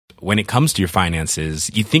when it comes to your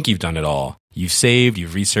finances, you think you've done it all. You've saved,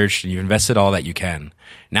 you've researched, and you've invested all that you can.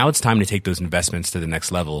 Now it's time to take those investments to the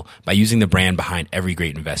next level by using the brand behind every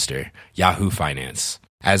great investor, Yahoo Finance.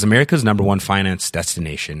 As America's #1 finance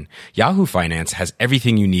destination, Yahoo Finance has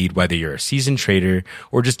everything you need, whether you're a seasoned trader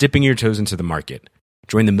or just dipping your toes into the market.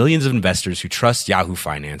 Join the millions of investors who trust Yahoo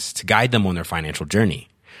Finance to guide them on their financial journey.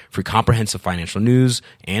 For comprehensive financial news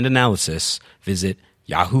and analysis, visit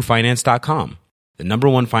yahoofinance.com, the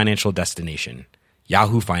 #1 financial destination,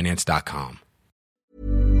 yahoofinance.com.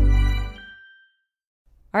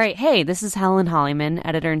 All right, hey, this is Helen Hollyman,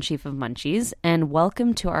 editor-in-chief of Munchies, and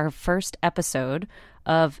welcome to our first episode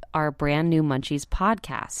of our brand new Munchies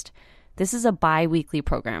podcast. This is a bi-weekly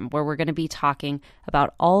program where we're going to be talking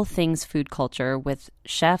about all things food culture with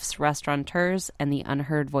chefs, restaurateurs, and the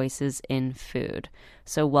unheard voices in food.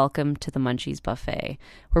 So welcome to the Munchies Buffet.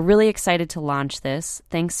 We're really excited to launch this.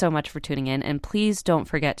 Thanks so much for tuning in, and please don't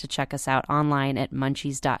forget to check us out online at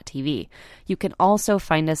munchies.tv. You can also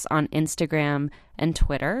find us on Instagram and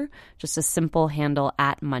Twitter, just a simple handle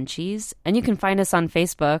at Munchies, and you can find us on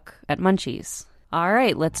Facebook at Munchies. All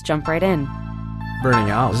right, let's jump right in.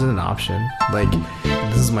 Burning out isn't an option. Like,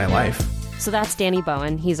 this is my life. So that's Danny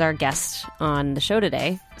Bowen. He's our guest on the show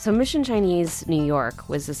today. So Mission Chinese New York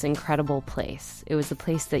was this incredible place. It was the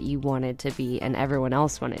place that you wanted to be and everyone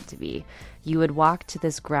else wanted to be. You would walk to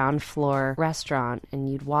this ground floor restaurant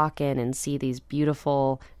and you'd walk in and see these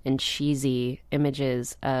beautiful and cheesy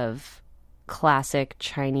images of classic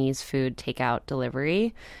Chinese food takeout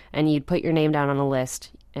delivery. And you'd put your name down on a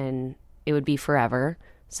list and it would be forever.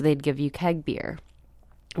 So they'd give you keg beer.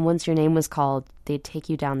 And once your name was called, they'd take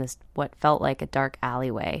you down this, what felt like a dark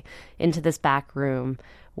alleyway, into this back room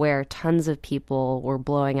where tons of people were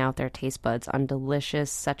blowing out their taste buds on delicious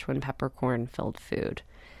Sichuan peppercorn-filled food.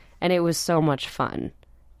 And it was so much fun.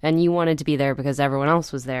 And you wanted to be there because everyone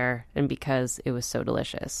else was there and because it was so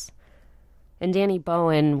delicious. And Danny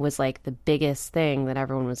Bowen was like the biggest thing that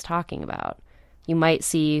everyone was talking about. You might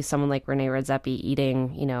see someone like Rene Redzepi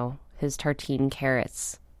eating, his tartine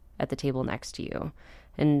carrots at the table next to you.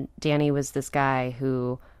 And Danny was this guy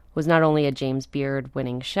who was not only a James Beard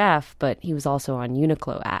winning chef, but he was also on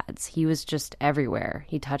Uniqlo ads. He was just everywhere.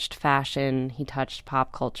 He touched fashion. He touched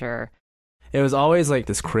pop culture. It was always like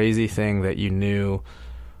this crazy thing that you knew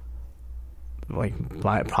like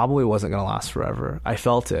probably wasn't going to last forever. I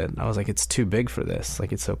felt it. I was like, it's too big for this.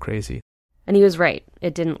 Like, it's so crazy. And he was right.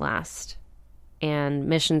 It didn't last. And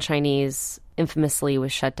Mission Chinese infamously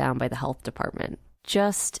was shut down by the health department.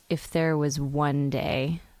 Just if there was one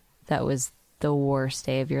day that was the worst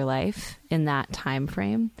day of your life in that time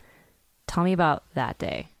frame, tell me about that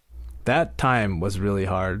day. That time was really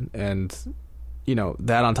hard. And,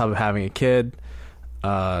 that on top of having a kid,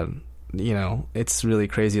 it's really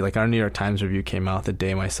crazy. Like, our New York Times review came out the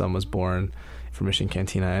day my son was born for Mission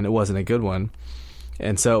Cantina, and it wasn't a good one.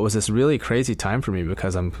 And so it was this really crazy time for me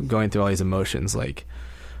because I'm going through all these emotions, like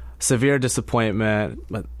severe disappointment,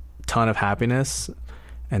 a ton of happiness,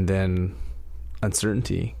 and then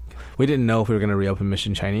uncertainty. We didn't know if we were going to reopen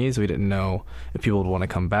Mission Chinese. We didn't know if people would want to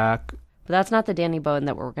come back. But that's not the Danny Bowen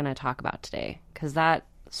that we're going to talk about today, because that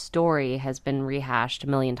story has been rehashed a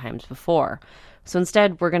million times before. So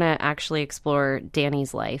instead, we're going to actually explore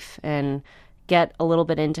Danny's life and get a little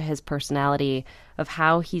bit into his personality of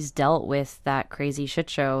how he's dealt with that crazy shit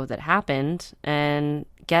show that happened, and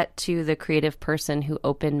get to the creative person who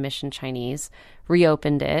opened Mission Chinese,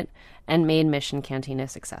 reopened it, and made Mission Cantina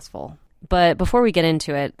successful. But before we get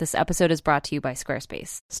into it, this episode is brought to you by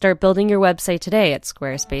Squarespace. Start building your website today at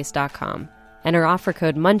squarespace.com. Enter offer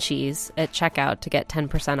code MUNCHIES at checkout to get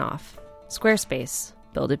 10% off. Squarespace.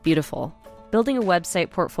 Build it beautiful. Building a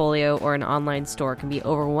website portfolio or an online store can be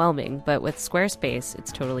overwhelming, but with Squarespace,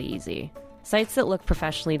 it's totally easy. Sites that look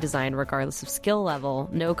professionally designed regardless of skill level,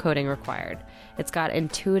 no coding required. It's got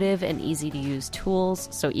intuitive and easy-to-use tools,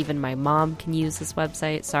 so even my mom can use this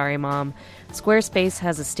website. Sorry, Mom. Squarespace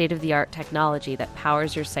has a state-of-the-art technology that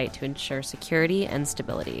powers your site to ensure security and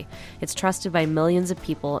stability. It's trusted by millions of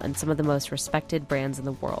people and some of the most respected brands in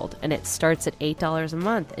the world, and it starts at $8 a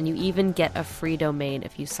month, and you even get a free domain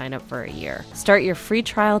if you sign up for a year. Start your free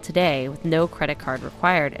trial today with no credit card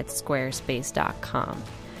required at squarespace.com.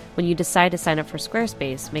 When you decide to sign up for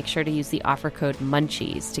Squarespace, make sure to use the offer code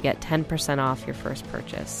MUNCHIES to get 10% off your first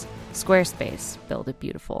purchase. Squarespace. Build it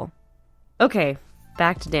beautiful. Okay,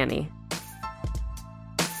 back to Danny.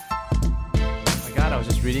 Oh my God, I was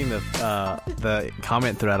just reading the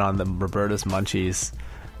comment thread on the Roberta's Munchies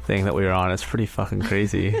thing that we were on. It's pretty fucking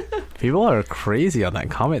crazy. People are crazy on that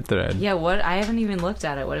comment thread. Yeah, what? I haven't even looked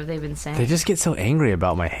at it. What have they been saying? They just get so angry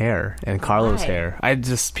about my hair and Carlo's hair.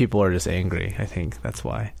 People are just angry. I think that's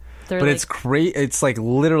why. But it's great. It's like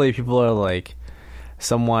literally people are like,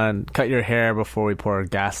 someone cut your hair before we pour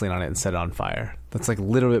gasoline on it and set it on fire. That's like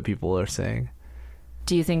literally what people are saying.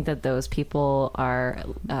 Do you think that those people are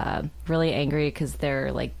really angry because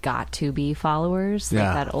they're like got to be followers, like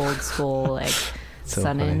that old school like so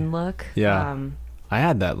sun-in look? Yeah, I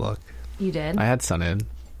had that look. You did? I had sun-in.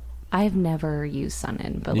 I've never used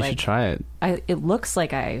sun-in, but you should try it. It looks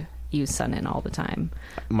like I use sun-in all the time.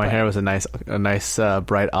 My hair was a nice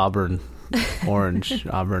bright auburn orange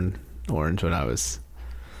when I was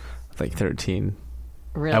like 13.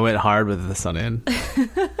 Really? I went hard with the sun-in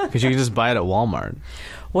because you can just buy it at Walmart.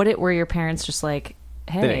 Were your parents just like,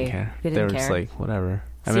 hey? They didn't care. They were just like, whatever.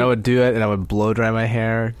 So I would do it and I would blow dry my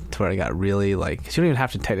hair to where I got really like, 'cause you don't even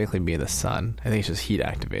have to technically be in the sun. I think it's just heat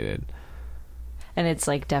activated. And it's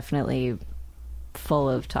like definitely full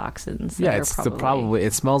of toxins. Yeah, it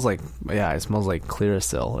smells like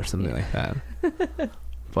Clearasil or something like that.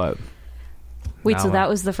 But wait, so that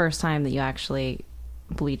was the first time that you actually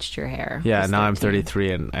bleached your hair? Yeah, now I'm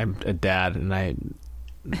 33 and I'm a dad, and I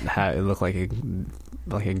look like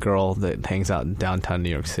a girl that hangs out in downtown New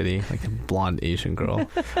York City, like a blonde Asian girl.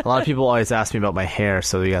 A lot of people always ask me about my hair,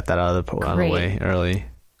 so we got that out of the way early.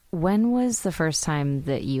 When was the first time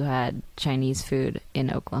that you had Chinese food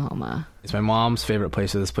in Oklahoma? It's my mom's favorite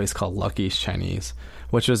place, this place called Lucky's Chinese,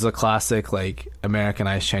 which was a classic like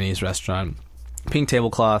Americanized Chinese restaurant. Pink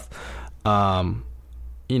tablecloth.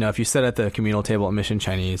 If you sit at the communal table at Mission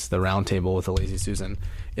Chinese, the round table with the Lazy Susan,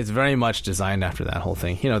 it's very much designed after that whole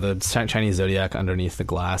thing. The Chinese zodiac underneath the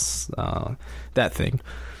glass, that thing.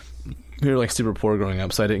 We were like super poor growing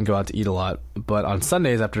up, so I didn't go out to eat a lot. But on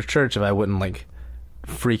Sundays after church, if I wouldn't like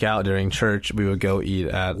freak out during church, we would go eat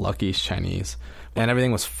at Lucky's Chinese, and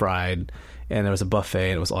everything was fried, and there was a buffet,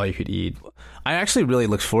 and it was all you could eat. I actually really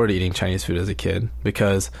looked forward to eating Chinese food as a kid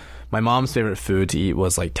because my mom's favorite food to eat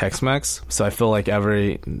was like Tex-Mex, so I feel like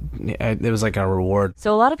it was like a reward.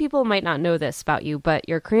 So a lot of people might not know this about you, but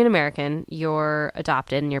you're Korean American, you're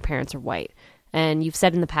adopted, and your parents are white. And you've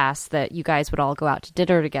said in the past that you guys would all go out to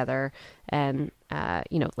dinner together, and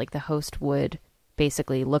like the host would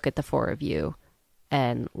basically look at the four of you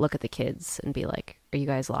and look at the kids and be like, are you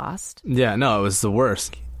guys lost? Yeah, no, it was the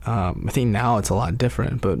worst. I think now it's a lot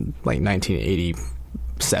different, but like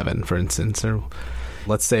 1987, for instance, or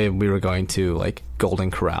let's say we were going to like Golden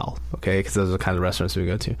Corral, okay, because those are the kind of restaurants we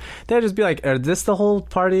go to. They'd just be like, are this the whole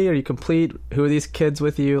party? Are you complete? Who are these kids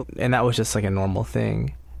with you? And that was just like a normal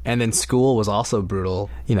thing. And then school was also brutal.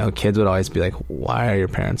 Kids would always be like, why are your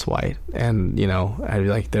parents white? And, I'd be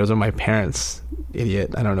like, those are my parents,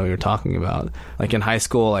 idiot. I don't know what you're talking about. Like in high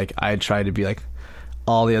school, like I'd try to be like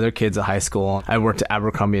all the other kids at high school. I worked at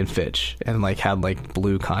Abercrombie and Fitch and like had like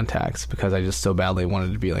blue contacts because I just so badly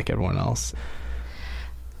wanted to be like everyone else.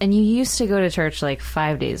 And you used to go to church like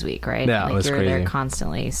 5 days a week, right? Yeah, like it was you were crazy. there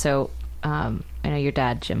constantly. So I know your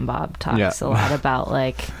dad, Jim Bob, talks a lot about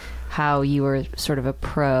like how you were sort of a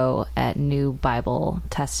pro at new Bible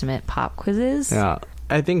Testament pop quizzes. Yeah.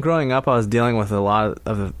 I think growing up, I was dealing with a lot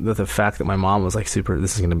of the fact that my mom was like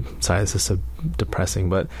this is so depressing,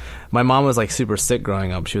 but my mom was like super sick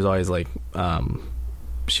growing up. She was always like,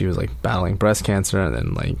 she was like battling breast cancer, and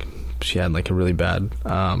then like she had like a really bad,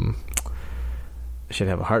 she'd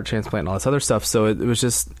have a heart transplant and all this other stuff. So it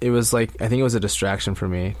was like, I think it was a distraction for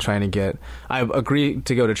me I agreed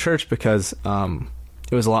to go to church because,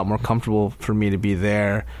 it was a lot more comfortable for me to be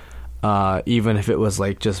there, even if it was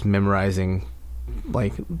like just memorizing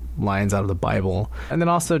like lines out of the Bible. And then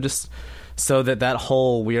also just so that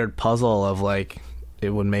whole weird puzzle of like, it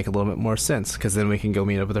would make a little bit more sense, because then we can go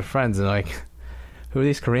meet up with our friends and like, who are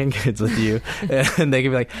these Korean kids with you? And they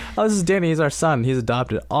can be like, oh, this is Danny, he's our son, he's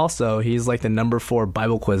adopted. Also, he's like the number 4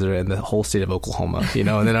 Bible quizzer in the whole state of Oklahoma, and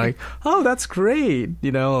then I'm like, oh, that's great,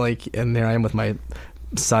 like, and there I am with my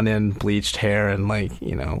sun-in bleached hair, and like,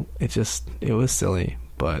 it was silly.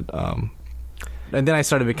 But and then I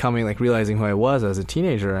started becoming like realizing who I was as a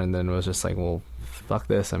teenager, and then was just like, well, fuck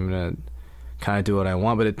this, I'm gonna kind of do what I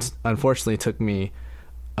want. But it unfortunately took me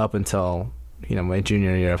up until my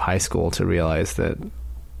junior year of high school to realize that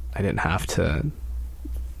I didn't have to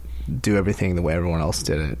do everything the way everyone else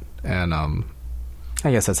did it. And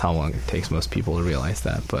I guess that's how long it takes most people to realize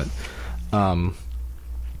that. But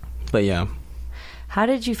yeah. How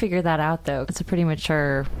did you figure that out, though? It's a pretty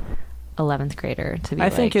mature 11th grader to be. I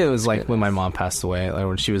think it was like when my mom passed away, like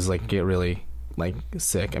when she was like get really like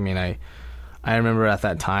sick. I mean, I remember at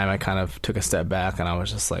that time I kind of took a step back and I was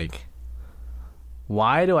just like,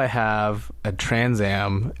 why do I have a Trans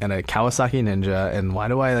Am and a Kawasaki Ninja, and why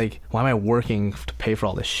am I working to pay for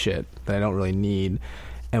all this shit that I don't really need?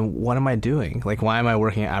 and what am I doing? Like, why am I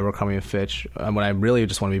working at Abercrombie & Fitch when I really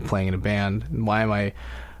just want to be playing in a band? And why am I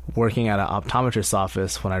working at an optometrist's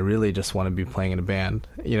office when I really just want to be playing in a band?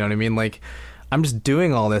 You know what I mean? Like, I'm just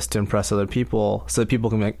doing all this to impress other people so that people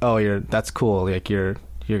can be like, oh, that's cool. Like, you're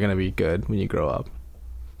going to be good when you grow up.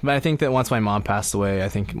 But I think that once my mom passed away, I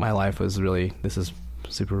think my life was really, this is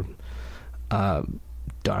super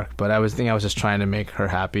dark, but I was just trying to make her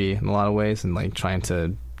happy in a lot of ways, and like trying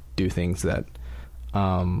to do things that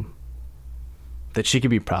that she could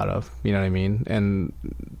be proud of, you know what I mean? And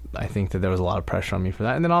I think that there was a lot of pressure on me for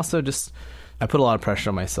that. And then also just, I put a lot of pressure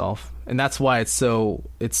on myself. And that's why it's so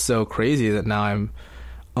crazy that now I'm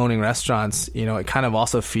owning restaurants. You know, it kind of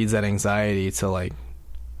also feeds that anxiety to like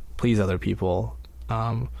please other people.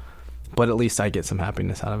 But at least I get some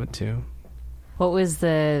happiness out of it too. What was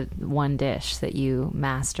the one dish that you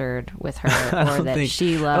mastered with her, or that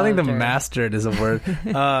she loved? I don't think the mastered is a word.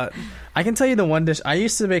 I can tell you the one dish. I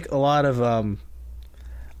used to make a lot of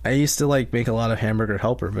hamburger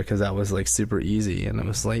helper because that was like super easy, and it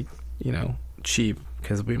was like, you know, cheap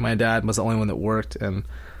because my dad was the only one that worked, and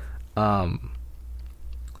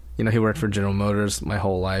you know, he worked for General Motors my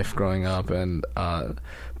whole life growing up, and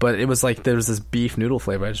but it was like there was this beef noodle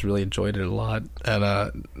flavor. I just really enjoyed it a lot, and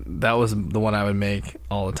that was the one I would make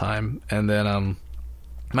all the time. And then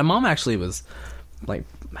my mom actually was like,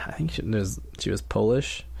 I think she was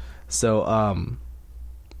Polish, so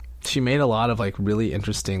she made a lot of like really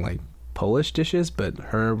interesting like Polish dishes, but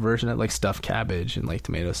her version of like stuffed cabbage and like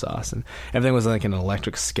tomato sauce, and everything was like an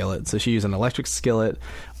electric skillet. So she used an electric skillet,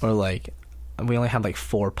 or like we only had like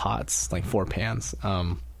 4 pots, like 4 pans.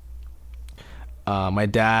 My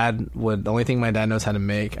dad the only thing my dad knows how to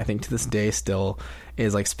make, I think to this day still,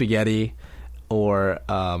 is like spaghetti or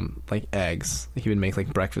like eggs. He would make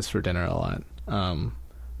like breakfast for dinner a lot,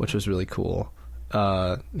 which was really cool. He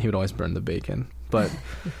would always burn the bacon, but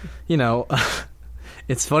you know,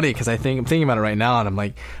 it's funny because I'm thinking about it right now, and I'm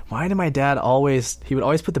like, why did my dad he would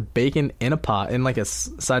always put the bacon in a pot, in like a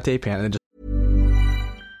saute pan, and then just...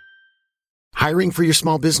 Hiring for your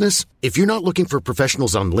small business? If you're not looking for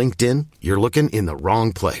professionals on LinkedIn, you're looking in the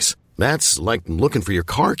wrong place. That's like looking for your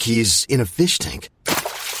car keys in a fish tank.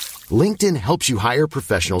 LinkedIn helps you hire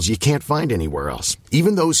professionals you can't find anywhere else,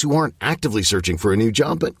 even those who aren't actively searching for a new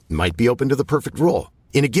job but might be open to the perfect role.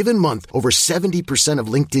 In a given month, over 70% of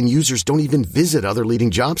LinkedIn users don't even visit other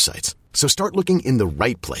leading job sites. So start looking in the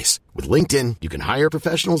right place. With LinkedIn, you can hire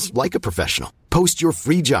professionals like a professional. Post your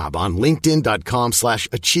free job on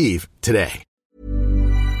linkedin.com/achieve today.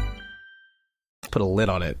 Put a lid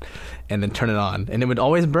on it and then turn it on, and it would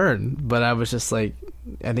always burn, but I was just like,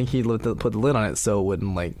 I think he put the lid on it so it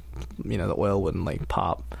wouldn't, like, you know, the oil wouldn't like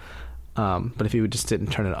pop. But if he just didn't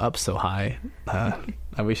turn it up so high,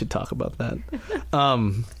 we should talk about that.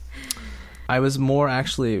 I was more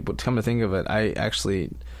actually, but come to think of it, I actually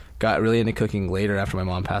got really into cooking later after my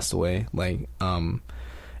mom passed away. Like,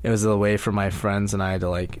 it was a way for my friends and I to,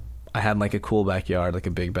 like, I had like a cool backyard, like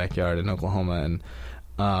a big backyard in Oklahoma,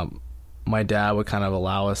 and my dad would kind of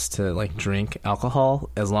allow us to like drink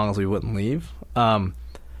alcohol as long as we wouldn't leave.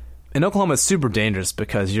 In Oklahoma, it's super dangerous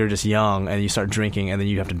because you're just young and you start drinking, and then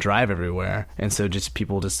you have to drive everywhere, and so just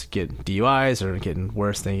people just get DUIs or getting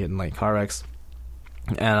worse, they get in like car wrecks.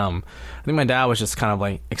 And I think my dad was just kind of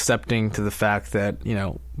like accepting to the fact that, you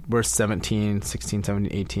know, we're 16, 17,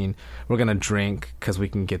 18, we're gonna drink because we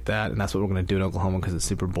can get that, and that's what we're gonna do in Oklahoma because it's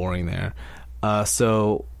super boring there.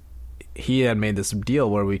 So he had made this deal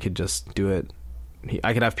where we could just do it.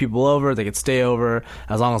 I could have people over, they could stay over,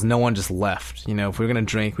 as long as no one just left. You know, if we were going to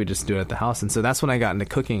drink, we just do it at the house. And so that's when I got into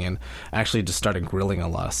cooking and actually just started grilling a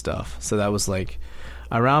lot of stuff. So that was like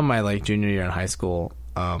around my like junior year in high school,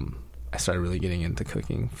 I started really getting into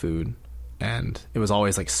cooking food, and it was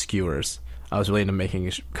always like skewers. I was really into making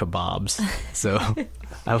kebabs. So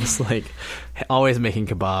I was like always making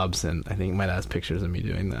kebabs, and I think my dad has pictures of me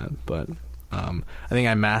doing that. But I think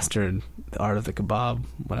I mastered the art of the kebab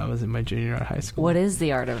when I was in my junior year of high school. What is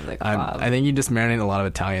the art of the kebab? I think you just marinate a lot of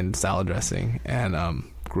Italian salad dressing and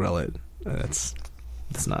grill it. That's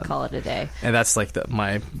not... Call it a day. And that's like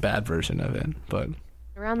my bad version of it. But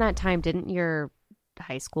around that time, didn't your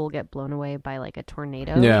high school get blown away by like a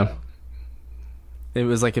tornado? Yeah. It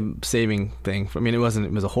was like a saving thing. I mean, it was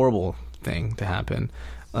a horrible thing to happen.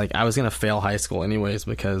 Like, I was going to fail high school anyways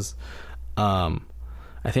because...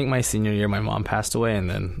 I think my senior year, my mom passed away, and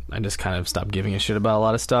then I just kind of stopped giving a shit about a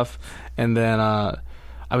lot of stuff. And then I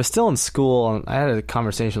was still in school, and I had a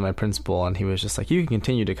conversation with my principal, and he was just like, you can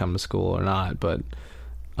continue to come to school or not, but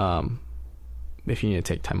if you need to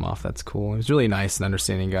take time off, that's cool. He was really nice and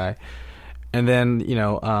understanding guy. And then, you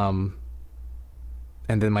know,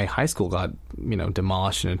 and then my high school got,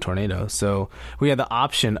 demolished in a tornado. So we had the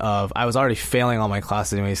option of, I was already failing all my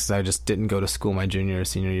classes anyways because I just didn't go to school my junior or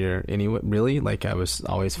senior year anyway, really. Like, I was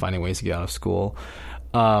always finding ways to get out of school.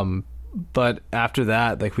 But after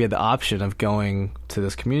that, like, we had the option of going to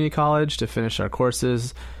this community college to finish our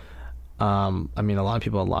courses. A lot of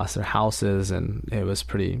people had lost their houses, and it was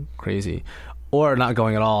pretty crazy. Or not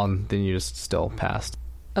going at all, and then you just still passed.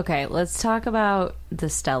 Okay, let's talk about the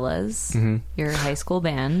Stellas, your high school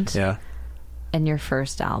band. Yeah. And your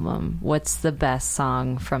first album. What's the best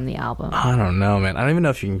song from the album? I don't know, man. I don't even know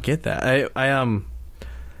if you can get that.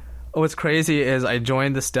 What's crazy is I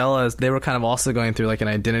joined the Stellas. They were kind of also going through like an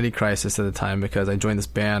identity crisis at the time because I joined this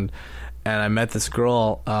band and I met this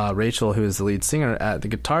girl, Rachel, who is the lead singer at the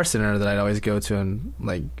Guitar Center that I'd always go to and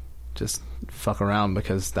like just fuck around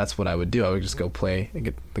because that's what I would do. I would just go play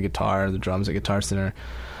the guitar, the drums at Guitar Center.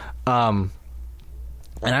 And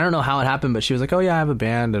I don't know how it happened, but she was like, "Oh yeah, I have a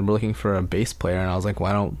band and we're looking for a bass player." And I was like,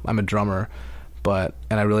 "Well, I'm a drummer, and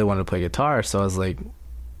I really wanted to play guitar." So I was like,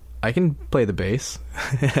 I can play the bass.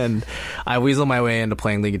 And I weaseled my way into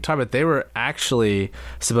playing lead guitar, but they were actually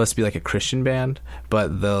supposed to be like a Christian band,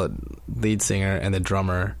 but the lead singer and the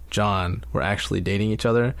drummer, John, were actually dating each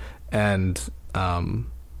other. And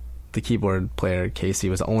the keyboard player, Casey,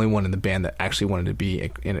 was the only one in the band that actually wanted to be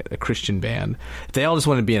in a Christian band. They all just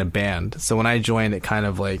wanted to be in a band. So when I joined, it kind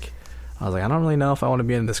of like, I was like, I don't really know if I want to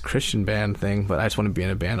be in this Christian band thing, but I just want to be in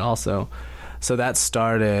a band also. So that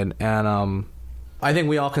started, and I think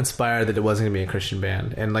we all conspired that it wasn't going to be a Christian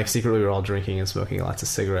band. And like secretly we were all drinking and smoking lots of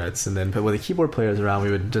cigarettes. And then, but with the keyboard players around,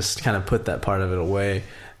 we would just kind of put that part of it away.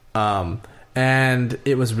 And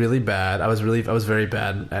it was really bad. I was very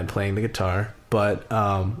bad at playing the guitar, but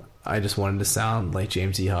I just wanted to sound like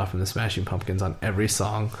James Iha from the Smashing Pumpkins on every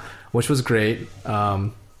song, which was great.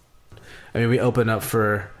 We opened up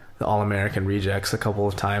for the All-American Rejects a couple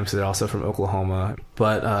of times. They're also from Oklahoma.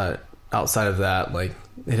 But outside of that, like,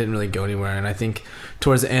 it didn't really go anywhere. And I think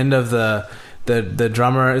towards the end of the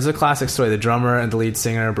drummer, it's a classic story. The drummer and the lead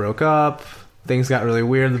singer broke up. Things got really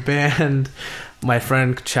weird in the band. My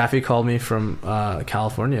friend Chaffee called me from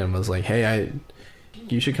California and was like, "Hey,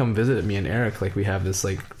 you should come visit me and Eric. Like, we have this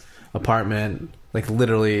like apartment, like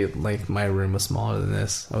literally like my room was smaller than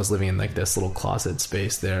this. I was living in like this little closet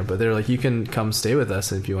space there, but they're like, you can come stay with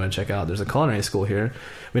us if you want to check out. There's a culinary school here.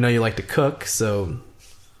 We know you like to cook, so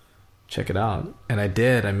check it out." And I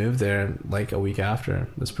did. I moved there like a week after.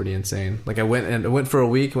 It was pretty insane. Like, I went for a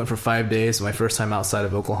week, went for 5 days. My first time outside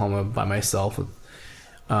of Oklahoma by myself.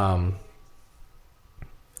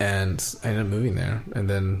 And I ended up moving there, and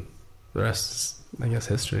then the rest is, I guess,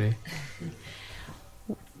 history.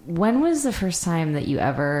 When was the first time that you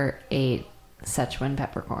ever ate Szechuan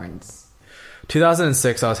peppercorns?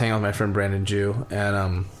 2006, I was hanging out with my friend Brandon Jew,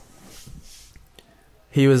 and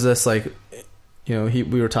he was just like, we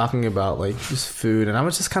were talking about like just food, and I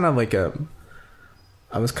was just kind of like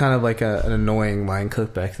an annoying line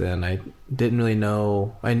cook back then. I didn't really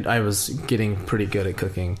know. I was getting pretty good at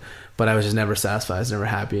cooking, but I was just never satisfied. I was never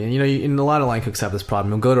happy. And and a lot of line cooks have this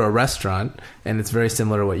problem. You'll go to a restaurant and it's very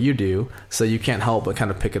similar to what you do, so you can't help but kind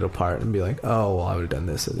of pick it apart and be like, "Oh, well, I would have done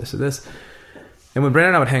this or this or this." And when Brandon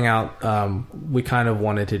and I would hang out, we kind of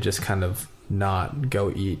wanted to just kind of not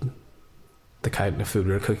go eat the kind of food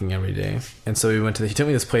we were cooking every day. And so we he took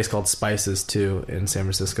me to this place called Spices too in San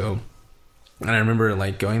Francisco. And I remember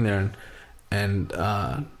like going there and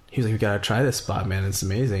he was like, "You gotta try this spot, man. It's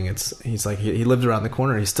amazing." He's like, he lived around the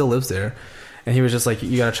corner. He still lives there. And he was just like,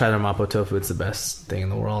 "You gotta try their mapo tofu. It's the best thing in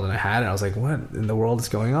the world." And I had it. I was like, "What in the world is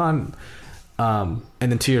going on?" And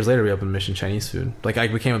then 2 years later, we opened Mission Chinese Food. Like, I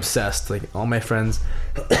became obsessed. Like, all my friends,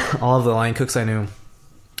 all of the line cooks I knew,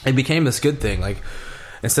 it became this good thing. Like,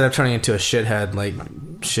 instead of turning into a shithead, like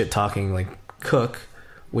shit talking, like cook,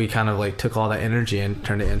 we kind of like took all that energy and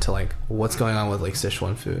turned it into like, what's going on with like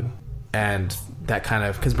Sichuan food. And that kind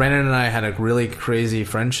of, because Brandon and I had a really crazy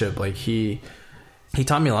friendship. Like, he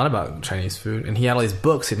taught me a lot about Chinese food, and he had all these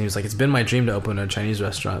books, and he was like, "It's been my dream to open a Chinese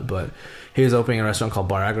restaurant," but he was opening a restaurant called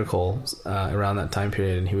Bar Agricole around that time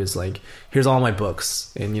period, and he was like, "Here's all my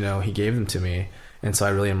books," and he gave them to me, and so I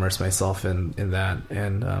really immersed myself in that.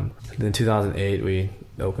 And then in 2008 we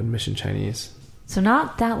opened Mission Chinese. So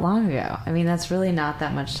not that long ago. I mean, that's really not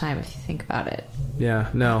that much time if you think about it. Yeah,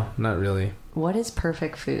 no, not really. What is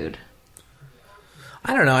perfect food?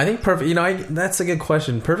 I don't know. I think perfect, that's a good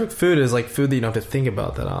question. Perfect food is like food that you don't have to think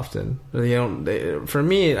about that often. For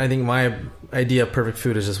me, I think my idea of perfect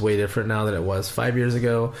food is just way different now than it was 5 years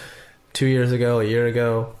ago, 2 years ago, a year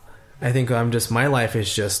ago. I think my life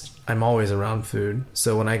is just, I'm always around food.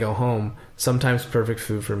 So when I go home, sometimes perfect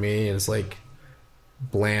food for me is like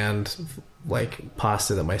bland like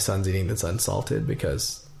pasta that my son's eating that's unsalted,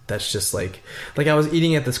 because that's just like I was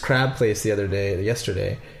eating at this crab place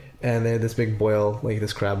yesterday, and they had this big boil, like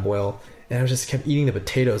this crab boil, and I just kept eating the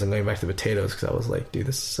potatoes and going back to the potatoes because I was like, dude,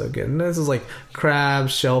 this is so good. And this is like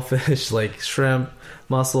crabs, shellfish, like shrimp,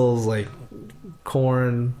 mussels, like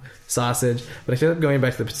corn, sausage. But I kept going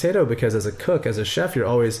back to the potato because as a cook, as a chef, you're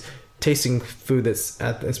always tasting food that's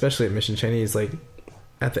especially at Mission Chinese, like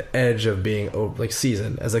at the edge of being like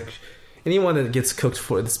seasoned. As like anyone that gets cooked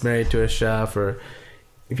for, that's married to a chef, or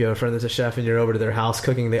if you have a friend that's a chef and you're over to their house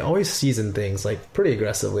cooking, they always season things like pretty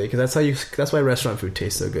aggressively, because that's why restaurant food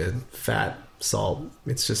tastes so good. Fat, salt,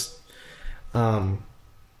 it's just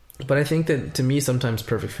but I think that to me sometimes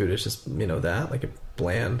perfect food is just, that, like a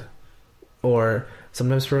bland, or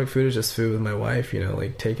sometimes perfect food is just food with my wife,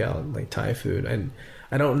 like takeout, like Thai food. And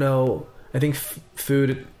I don't know, I think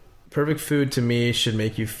perfect food to me should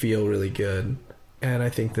make you feel really good, and I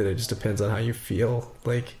think that it just depends on how you feel.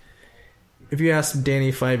 Like, if you asked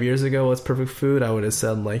Danny 5 years ago what's perfect food, I would have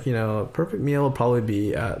said, like, a perfect meal would probably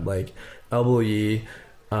be at like El Bulli,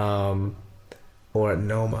 or at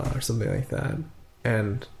Noma or something like that.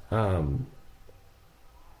 And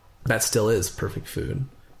that still is perfect food.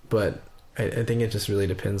 But I think it just really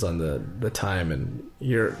depends on the time and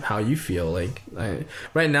how you feel. Like,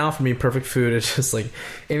 right now for me, perfect food is just like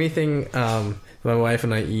anything my wife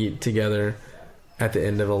and I eat together at the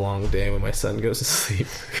end of a long day when my son goes to sleep,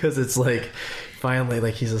 because it's like finally,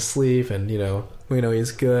 like, he's asleep and we know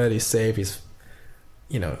he's good, he's safe, he's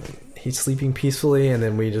sleeping peacefully. And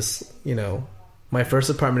then we just, my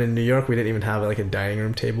first apartment in New York, we didn't even have like a dining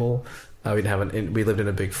room table. We lived in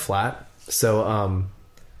a big flat, so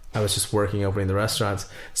I was just working opening the restaurants.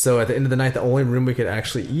 So at the end of the night, the only room we could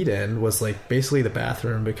actually eat in was like basically the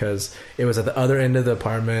bathroom, because it was at the other end of the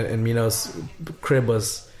apartment, and Mino's crib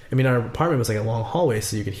was, our apartment was like a long hallway,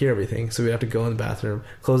 so you could hear everything. So we'd have to go in the bathroom,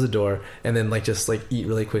 close the door, and then like just like eat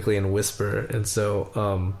really quickly and whisper. And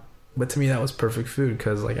so, but to me that was perfect food,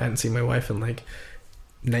 because like I hadn't seen my wife in like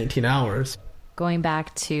 19 hours. Going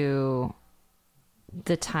back to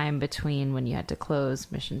the time between when you had to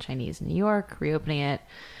close Mission Chinese in New York, reopening it,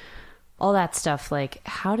 all that stuff, like,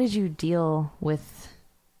 how did you deal with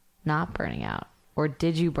not burning out? Or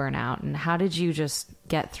did you burn out? And how did you just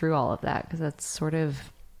get through all of that? Because that's sort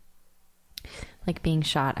of like being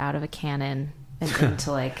shot out of a cannon and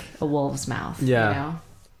into like a wolf's mouth. Yeah.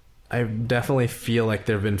 I definitely feel like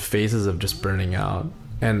there have been phases of just burning out.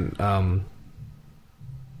 And,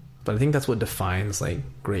 but I think that's what defines like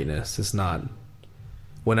greatness, is not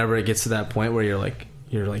whenever it gets to that point where you're like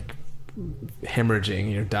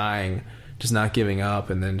hemorrhaging, you're dying, just not giving up,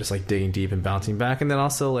 and then just like digging deep and bouncing back. And then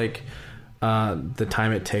also like the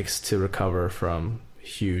time it takes to recover from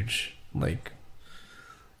huge, like,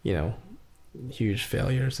 huge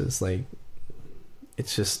failures is like,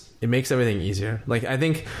 it makes everything easier. Like, I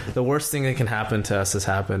think the worst thing that can happen to us has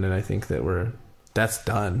happened, and I think that that's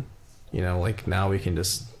done, like now we can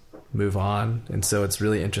just move on. And so it's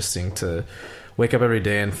really interesting to wake up every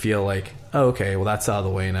day and feel like, oh, okay, well, that's out of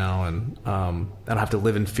the way now, and I don't have to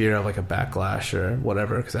live in fear of like a backlash or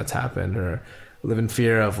whatever, because that's happened, or live in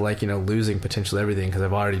fear of like, losing potentially everything, because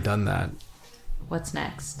I've already done that. What's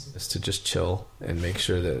next? Is to just chill and make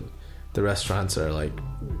sure that the restaurants are like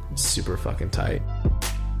super fucking tight.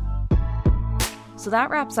 So that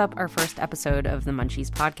wraps up our first episode of the Munchies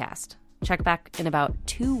podcast. Check back in about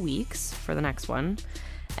 2 weeks for the next one.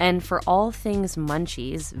 And for all things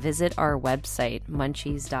Munchies, visit our website,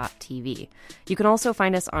 munchies.tv. You can also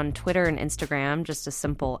find us on Twitter and Instagram, just a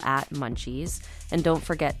simple @Munchies. And don't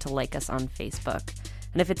forget to like us on Facebook.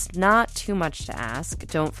 And if it's not too much to ask,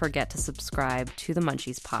 don't forget to subscribe to the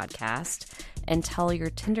Munchies podcast and tell your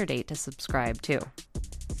Tinder date to subscribe too.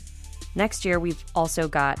 Next year, we've also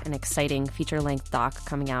got an exciting feature-length doc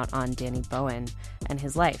coming out on Danny Bowien and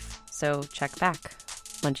his life. So check back,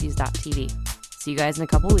 munchies.tv. See you guys in a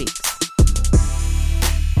couple weeks.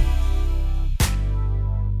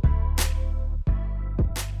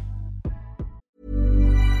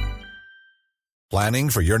 Planning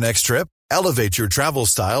for your next trip? Elevate your travel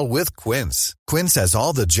style with Quince. Quince has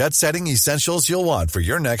all the jet-setting essentials you'll want for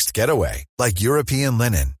your next getaway, like European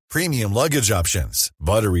linen, premium luggage options,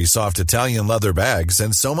 buttery soft Italian leather bags,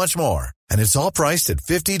 and so much more. And it's all priced at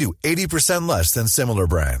 50 to 80% less than similar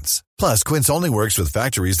brands. Plus, Quince only works with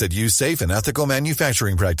factories that use safe and ethical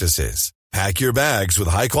manufacturing practices. Pack your bags with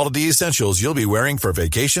high-quality essentials you'll be wearing for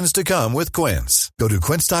vacations to come with Quince. Go to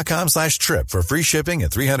quince.com/trip for free shipping and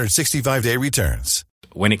 365-day returns.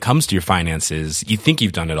 When it comes to your finances, you think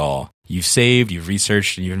you've done it all. You've saved, you've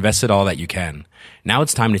researched, and you've invested all that you can. Now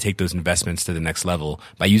it's time to take those investments to the next level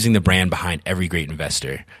by using the brand behind every great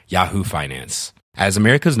investor, Yahoo Finance. As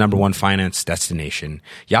America's #1 finance destination,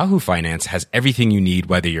 Yahoo Finance has everything you need,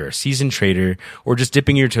 whether you're a seasoned trader or just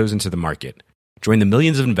dipping your toes into the market. Join the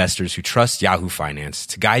millions of investors who trust Yahoo Finance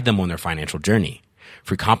to guide them on their financial journey.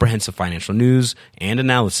 For comprehensive financial news and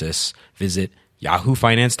analysis, visit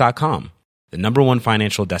yahoofinance.com, the #1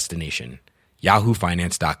 financial destination,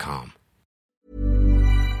 yahoofinance.com.